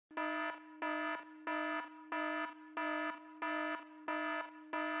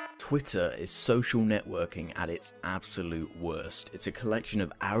Twitter is social networking at its absolute worst. It's a collection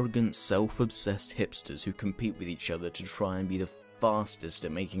of arrogant, self-obsessed hipsters who compete with each other to try and be the fastest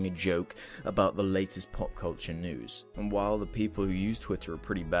at making a joke about the latest pop culture news. And while the people who use Twitter are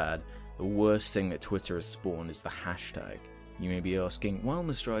pretty bad, the worst thing that Twitter has spawned is the hashtag. You may be asking, well,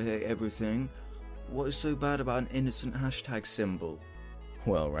 Mr. I Hate Everything, what is so bad about an innocent hashtag symbol?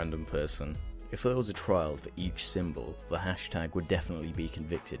 Well, random person, if there was a trial for each symbol, the hashtag would definitely be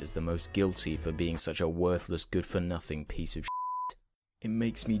convicted as the most guilty for being such a worthless, good-for-nothing piece of shit. It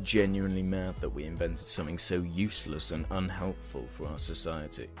makes me genuinely mad that we invented something so useless and unhelpful for our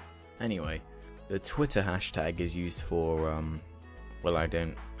society. Anyway, the Twitter hashtag is used for, well, I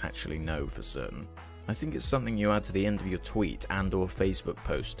don't actually know for certain. I think it's something you add to the end of your tweet and or Facebook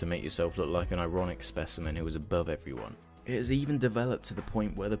post to make yourself look like an ironic specimen who is above everyone. It has even developed to the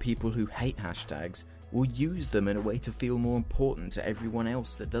point where the people who hate hashtags will use them in a way to feel more important to everyone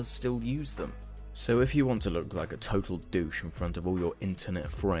else that does still use them. So if you want to look like a total douche in front of all your internet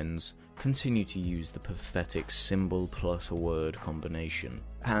friends, continue to use the pathetic symbol plus a word combination.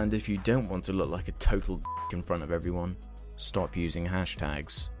 And if you don't want to look like a total d*** in front of everyone, stop using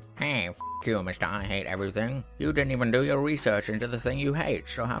hashtags. Hey, f*** you, Mr. I Hate Everything. You didn't even do your research into the thing you hate,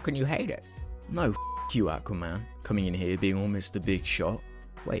 so how can you hate it? No, f*** you, Aquaman. Coming in here being almost a big shot.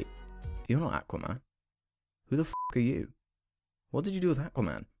 Wait, you're not Aquaman. Who the f*** are you? What did you do with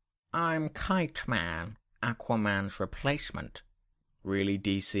Aquaman? I'm Kite Man, Aquaman's replacement. Really,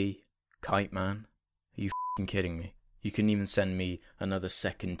 DC? Kite Man? Are you f***ing kidding me? You couldn't even send me another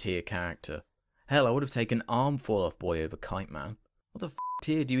second tier character. Hell, I would have taken Arm Fall Off Boy over Kite Man. What the f***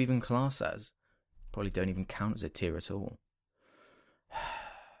 tier do you even class as? Probably don't even count as a tier at all.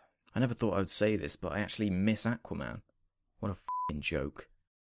 I never thought I would say this, but I actually miss Aquaman. What a f***ing joke.